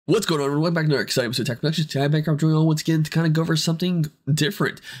What's going on? Welcome back to another exciting episode of Tech Productions. Today, Bancroft joining on once again to kind of go over something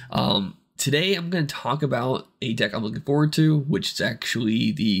different. Today, I'm going to talk about a deck I'm looking forward to, which is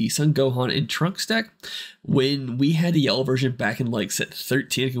actually the Son Gohan and Trunks deck. When we had the yellow version back in like set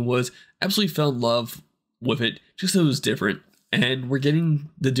 13, I think it was, absolutely fell in love with it, just so it was different. And we're getting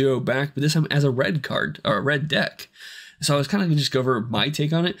the duo back, but this time as a red card, or a red deck. So I was kind of going to just go over my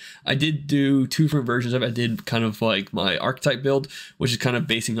take on it. I did do two different versions of it. I did kind of like my archetype build, which is kind of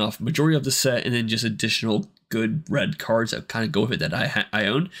basing off majority of the set and then just additional good red cards that kind of go with it that I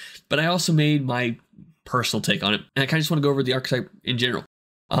own. But I also made my personal take on it. And I kind of just want to go over the archetype in general.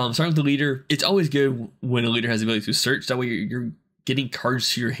 Starting with the leader, it's always good when a leader has the ability to search. That way you're getting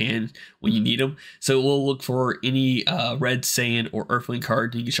cards to your hand when you need them. So we'll look for any red Saiyan or Earthling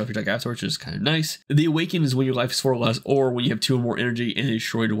card you can shuffle your deck afterwards, which is kind of nice. The Awaken is when your life is 4 or less, or when you have 2 or more energy and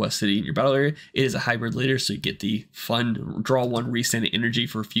destroy the West City in your battle area. It is a hybrid leader, so you get the fun draw 1 restand energy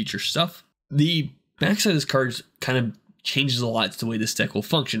for future stuff. The backside of this card kind of changes a lot to the way this deck will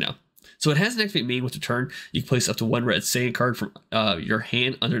function now. So it has an activate main with the turn. You can place up to 1 red Saiyan card from your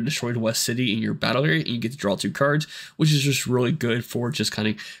hand under Destroyed West City in your battle area, and you get to draw 2 cards, which is just really good for just kind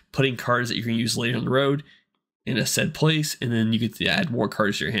of putting cards that you're going to use later on the road in a said place, and then you get to add more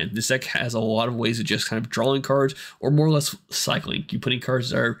cards to your hand. This deck has a lot of ways of just kind of drawing cards, or more or less cycling. You putting cards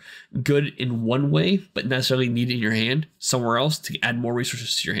that are good in one way, but necessarily needed in your hand somewhere else to add more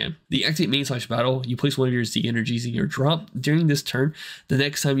resources to your hand. The activate main / battle, you place one of your Z energies in your drop during this turn. The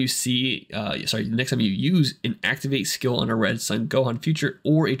next time you use an activate skill on a red Son Gohan future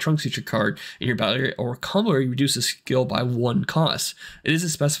or a Trunks future card in your battle area or combo area, you reduce the skill by 1 cost. It isn't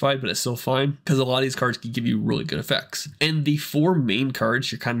specified, but it's still fine because a lot of these cards can give you really good effects. And the 4 main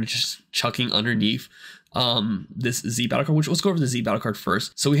cards you're kind of just chucking underneath this Z battle card, which let's go over the Z battle card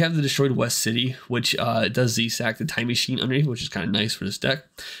first. So we have the Destroyed West City, which does Z sack the Time Machine underneath, which is kind of nice for this deck.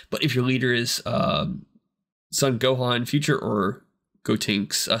 But if your leader is Son Gohan future or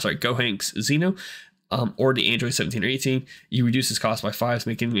Gohank's Xeno, or the Android 17 or 18, you reduce this cost by 5,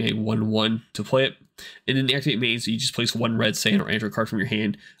 making it a 1/1 to play it. And then the activate main, so you just place 1 red Saiyan or Android card from your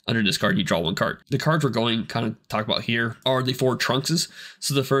hand under this card, and you draw 1 card. The cards we're going kind of talk about here are the 4 Trunkses.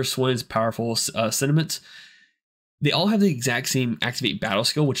 So the first one is Powerful Sentiments. They all have the exact same activate battle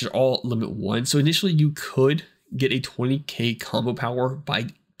skill, which is all limit 1. So initially you could get a 20k combo power by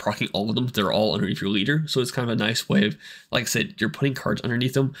proccing all of them. They're all underneath your leader, so it's kind of a nice way of, like I said, you're putting cards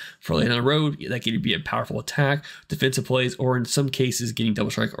underneath them for later on the road that can be a powerful attack, defensive plays, or in some cases getting double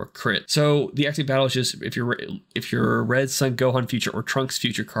strike or crit. So the active battle is just if your red Son Gohan future or Trunks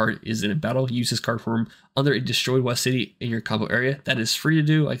future card is in a battle, use this card from under a Destroyed West City in your combo area. That is free to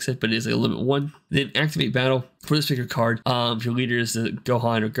do, like I said, but it is a limit 1. Then activate battle for this particular card. If your leader is the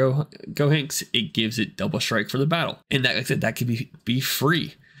Gohan or Gohanks, it gives it double strike for the battle, and that, like I said, that can be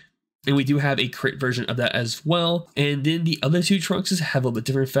free. And we do have a crit version of that as well. And then the other 2 Trunkses have a little bit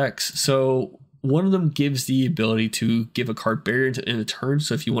different effects. So one of them gives the ability to give a card barrier in a turn.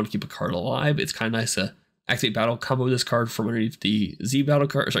 So if you want to keep a card alive, it's kind of nice to activate battle, combo this card from underneath the Z battle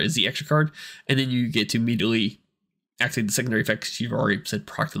card, Z extra card, and then you get to immediately activate the secondary effect because you've already said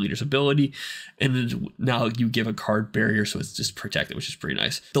proc the leader's ability. And then now you give a card barrier, so it's just protected, which is pretty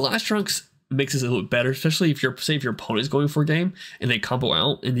nice. The last Trunks makes this a little bit better, especially if your opponent is going for a game and they combo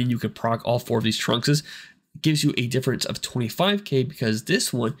out, and then you could proc all 4 of these Trunkses. It gives you a difference of 25k because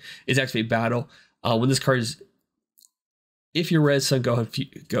this one is activate battle. When this card is, if your red Son Gohan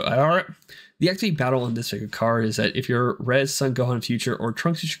the activate battle on this particular card is that if your red Son Gohan future or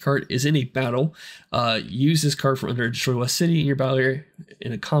Trunks future card is in a battle, use this card from under Destroy West City in your battle area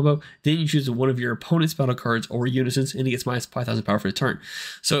in a combo. Then you choose one of your opponent's battle cards or unisons, and it gets minus 5,000 power for the turn.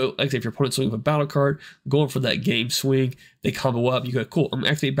 So, like if your opponent's swinging with a battle card, going for that game swing, they combo up. You go, cool, I'm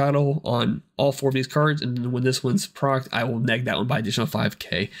gonna activate battle on all 4 of these cards, and then when this one's procced, I will neg that one by additional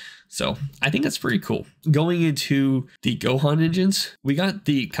 5k. So I think that's pretty cool. Going into the Gohan engines, we got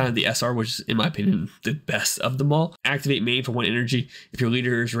the kind of the SR, which is in my opinion the best of them all. Activate main for 1 energy. If your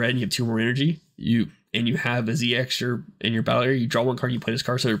leader is red and you have 2 more energy, you have a Z extra in your battle area, you draw 1 card, you play this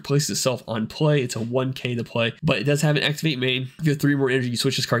card, so it replaces itself on play. It's a 1k to play, but it does have an activate main. If you have 3 more energy, you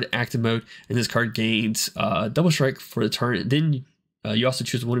switch this card to active mode, and this card gains double strike for the turn. Then you also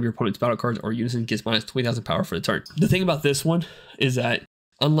choose one of your opponent's battle cards or unison, gets minus 20,000 power for the turn. The thing about this one is that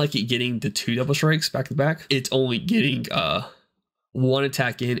unlike it getting the 2 double strikes back to back, it's only getting 1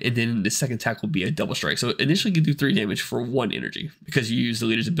 attack in, and then the second attack will be a double strike. So initially you do 3 damage for 1 energy because you use the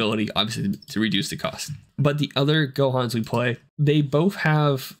leader's ability, obviously, to reduce the cost. But the other Gohans we play, they both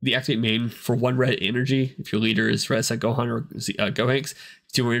have the activate main for 1 red energy. If your leader is red Son Gohan or Gohanks,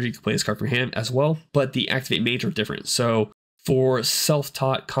 2 more energy, you can play this card for him as well. But the activate mains are different. So For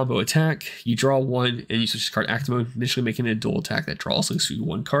self-taught combo attack, you draw one and you switch the card active mode, initially making it a dual attack that draws you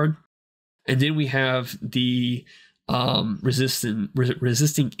one card. And then we have the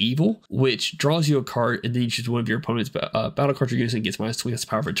resisting evil, which draws you a card, and then you choose one of your opponent's battle cards you're using and gets -20 as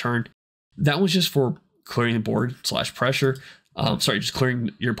power of a turn. That was just for clearing the board / pressure. Just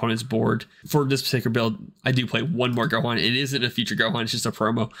clearing your opponent's board. For this particular build, I do play one more Gohan. It isn't a future Gohan, it's just a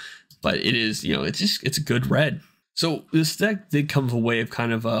promo, but it is, it's a good red. So this deck did come with a way of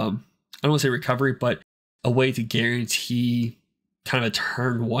kind of, I don't want to say recovery, but a way to guarantee kind of a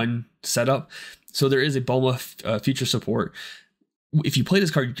turn one setup. So there is a Bulma future support. If you play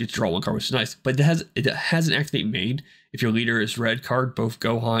this card, you get to draw one card, which is nice, but it has an activate main. If your leader is red card, both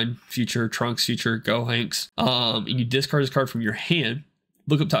Gohan, future, Trunks, future, Gohanks, and you discard this card from your hand,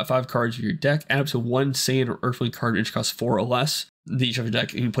 look up top 5 cards of your deck, add up to 1 Saiyan or Earthling card, which costs 4 or less. Then each of your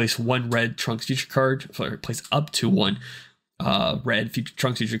deck, and you place 1 red Trunks future card, place up to 1 red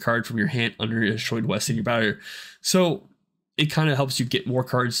Trunks future card from your hand under a destroyed West in your battle. So it kind of helps you get more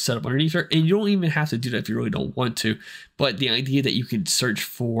cards set up underneath her, and you don't even have to do that if you really don't want to. But the idea that you can search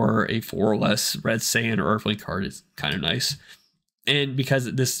for a 4 or less red Saiyan or Earthling card is kind of nice. And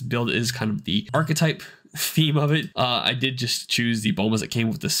because this build is kind of the archetype theme of it, I did just choose the Bulmas that came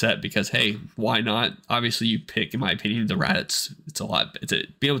with the set because, hey, why not? Obviously, you pick, in my opinion, the Raditz.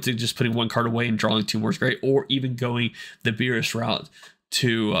 Being able to just putting 1 card away and drawing 2 more is great, or even going the Beerus route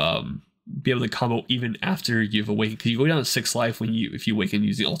to be able to combo even after you've awakened, because you go down to 6 life if you awaken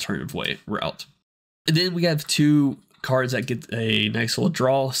using the alternative route. And then we have 2 cards that get a nice little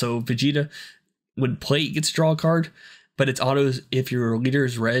draw. So Vegeta, when played, gets a draw card, but it's autos if your leader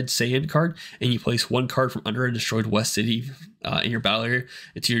is red Saiyan card and you place 1 card from under a destroyed West City in your battle area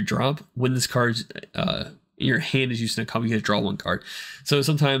into your drop. When this card's in your hand is used in a combo, you get to draw 1 card. So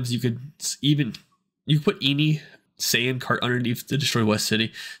sometimes you could put any Saiyan card underneath the destroyed West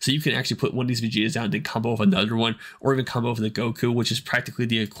City, so you can actually put one of these Vegetas down and then combo with another one, or even combo with the Goku, which is practically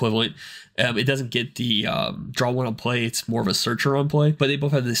the equivalent. It doesn't get the draw 1 on play, it's more of a searcher on play, but they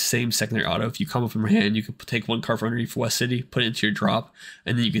both have the same secondary auto. If you combo from your hand, you can take 1 card from underneath West City, put it into your drop,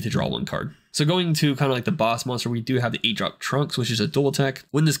 and then you get to draw 1 card. So going to kind of like the boss monster, we do have the 8-drop Trunks, which is a dual attack.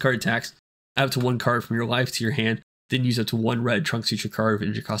 When this card attacks, add up to 1 card from your life to your hand, then use up to 1 red Trunks future card with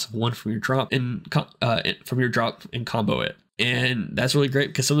energy cost of 1 from your drop and combo it. And that's really great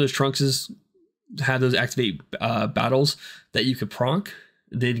because some of those Trunkses have those activate battles that you could proc,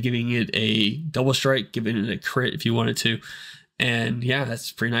 then giving it a double strike, giving it a crit if you wanted to. And yeah,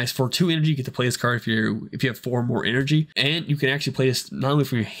 that's pretty nice. For 2 energy, you get to play this card if you have 4 more energy, and you can actually play this not only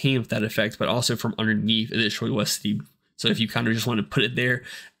from your hand with that effect, but also from underneath the destroyed West City. So if you kind of just want to put it there,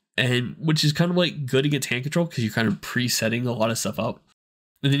 and which is kind of like good against hand control because you're kind of presetting a lot of stuff up.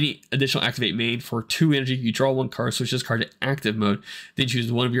 And then the additional activate main, for 2 energy, you draw 1 card, switch this card to active mode, then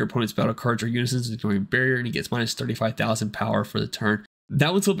choose one of your opponent's battle cards or unisons, ignoring barrier, and he gets -35,000 power for the turn.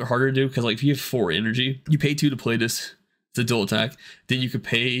 That one's a little bit harder to do because, like, if you have 4 energy, you pay 2 to play this. It's a dual attack. Then you could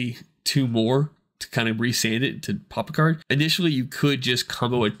pay 2 more to kind of resand it to pop a card. Initially, you could just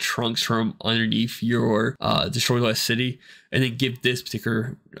combo a Trunks from underneath your Destroy West City and then give this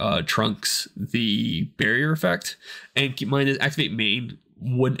particular Trunks the barrier effect. And keep in mind that activate main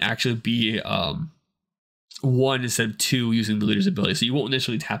would actually be 1 instead of 2 using the leader's ability. So you won't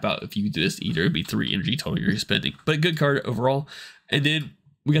initially tap out if you do this either. It'd be 3 energy total you're spending. But a good card overall. And then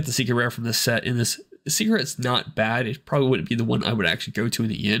we got the secret rare from this set. In this secret's not bad. It probably wouldn't be the one I would actually go to in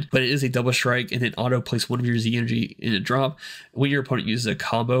the end, but it is a double strike and then auto place 1 of your Z energy in a drop. When your opponent uses a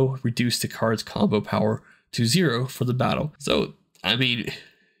combo, reduce the card's combo power to 0 for the battle. So, I mean,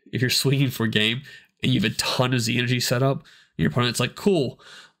 if you're swinging for game and you have a ton of Z energy set up, your opponent's like, cool,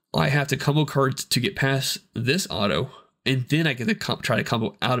 I have to combo cards to get past this auto, and then I get to try to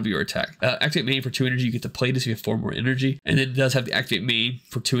combo out of your attack. Activate main for 2 energy, you get to play this if you have 4 more energy. And then it does have the activate main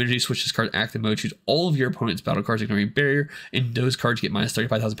for 2 energy, switch this card to active mode, choose all of your opponent's battle cards ignoring barrier, and those cards get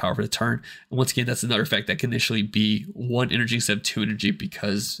 -35,000 power for the turn. And once again, that's another effect that can initially be 1 energy instead of 2 energy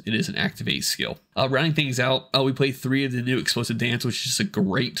because it is an activate skill. Rounding things out, we play 3 of the new Explosive Dance, which is just a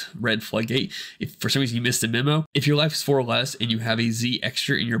great red floodgate. If for some reason you missed the memo, if your life is 4 or less and you have a Z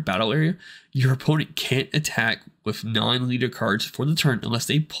extra in your battle area, your opponent can't attack with non-leader cards for the turn unless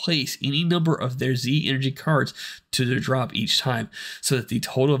they place any number of their Z energy cards to their drop each time, so that the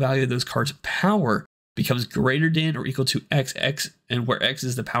total value of those cards' power becomes greater than or equal to XX, and where X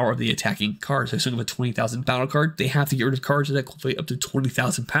is the power of the attacking card. So instead of a 20,000 battle card, they have to get rid of cards that equate up to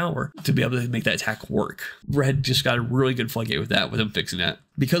 20,000 power to be able to make that attack work. Red just got a really good floodgate with that, with them fixing that.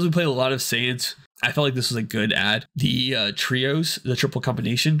 Because we play a lot of Saiyans, I felt like this was a good add. The trios, the triple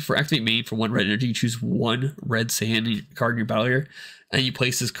combination for activate main for 1 red energy, you choose 1 red sand card in your battle area, and you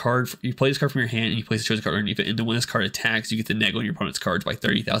place this card. You play this card from your hand, and you place the chosen card underneath it. And then when this card attacks, you get to negate your opponent's cards by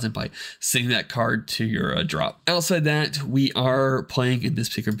 30,000 by sending that card to your drop. Outside that, we are playing in this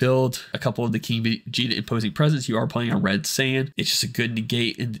particular build a couple of the King Vegeta imposing presence. You are playing on red sand. It's just a good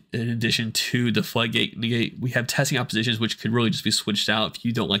negate in addition to the floodgate negate. We have testing oppositions, which could really just be switched out if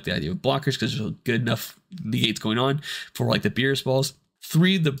you don't like the idea of blockers, because there's good enough negates going on for like the Beerus balls.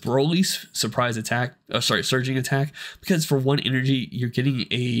 3, the Broly's surprise attack, surging attack, because for 1 energy, you're getting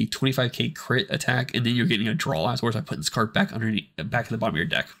a 25k crit attack, and then you're getting a draw afterwards by putting this card back underneath, back at the bottom of your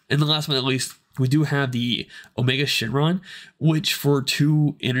deck. And the last but not least, we do have the Omega Shinron, which for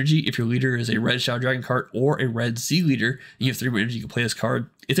 2 energy, if your leader is a red Shadow Dragon card or a red Z leader, and you have 3 more energy, you can play this card.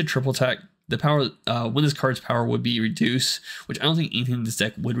 It's a triple attack. The power, when this card's power would be reduced, which I don't think anything in this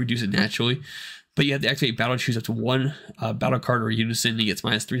deck would reduce it naturally. But you have to activate battle, choose up to 1 battle card or unison, and it gets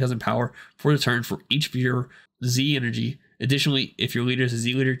minus 3,000 power for the turn for each of your Z energy. Additionally, if your leader is a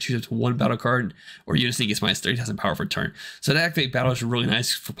Z leader, choose up to 1 battle card or unison, gets minus 30,000 power for a turn. So that activate battle is really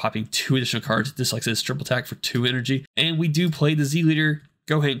nice for popping 2 additional cards. This, like I said, is triple attack for 2 energy. And we do play the Z leader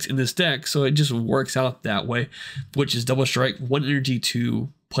Gohan in this deck, so it just works out that way, which is double strike, 1 energy to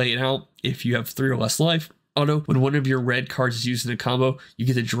play it out if you have 3 or less life. Auto, when 1 of your red cards is used in a combo, you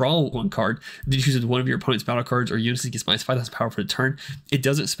get to draw 1 card, then you choose 1 of your opponent's battle cards or unison, gets minus 5,000 power for the turn. It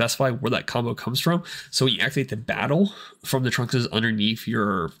doesn't specify where that combo comes from, so when you activate the battle from the Trunks underneath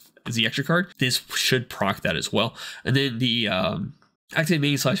your Z extra card, this should proc that as well. And then the activate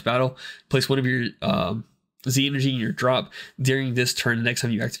main / battle, place 1 of your Z energy in your drop during this turn. The next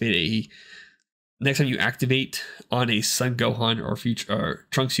time you activate on a Son Gohan or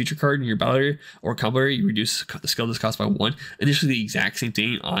Trunks future card in your battle area or combo area, you reduce the skill this cost by 1. Initially, the exact same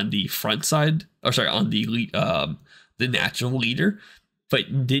thing on the front side, on the natural leader, but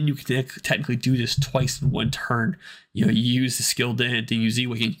then you can technically do this twice in 1 turn. You use the skill, then you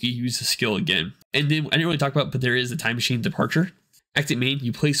Z-Wicket, you use the skill again. And then I didn't really talk about, but there is a time machine departure. Activate main,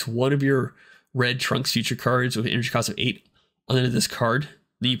 you place 1 of your red Trunks future cards with an energy cost of 8 under this card.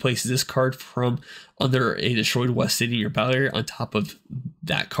 Then you place this card from under a destroyed West City in your battle area on top of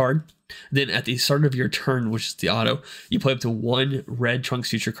that card. Then at the start of your turn, which is the auto, you play up to 1 red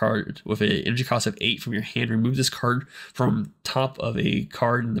Trunks future card with an energy cost of 8 from your hand. Remove this card from top of a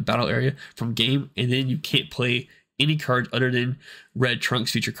card in the battle area from game, and then you can't play any card other than red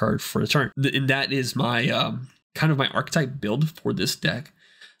Trunks future card for the turn. And that is my kind of my archetype build for this deck.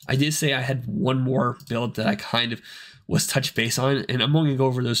 I did say I had 1 more build that I kind of was touch base on, and I'm only going to go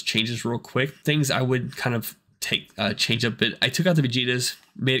over those changes real quick. Things I would kind of change up a bit. I took out the Vegetas,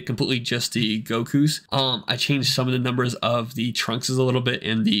 made it completely just the Gokus. I changed some of the numbers of the Trunkses a little bit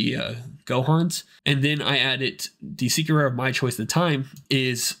and the Gohans. And then I added the secret rare of my choice at the time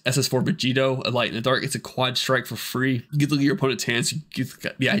is SS4 Vegito, a light in the dark. It's a quad strike for free. You get to look at your opponent's hands. You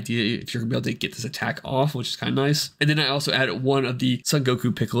get the idea if you're going to be able to get this attack off, which is kind of nice. And then I also added 1 of the Son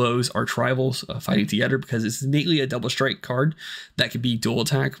Goku Piccolos, arch rivals, fighting together, because it's innately a double strike card that could be dual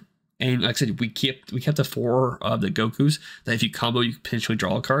attack. And like I said, we kept the 4 of the Gokus that if you combo, you can potentially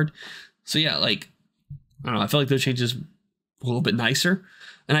draw a card. So yeah, like, I don't know, I feel like those changes were a little bit nicer.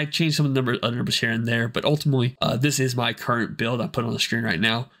 And I changed some of the other numbers here and there. But ultimately, this is my current build I put on the screen right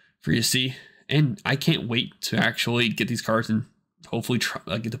now for you to see. And I can't wait to actually get these cards and hopefully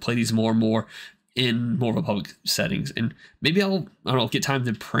get to play these more and more in more of a public settings. And maybe I'll, I don't know, get time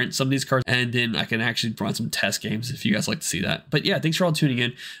to print some of these cards, and then I can actually run some test games if you guys like to see that. But yeah, thanks for all tuning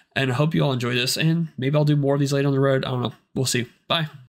in, and I hope you all enjoy this, and maybe I'll do more of these later on the road. I don't know. We'll see. Bye.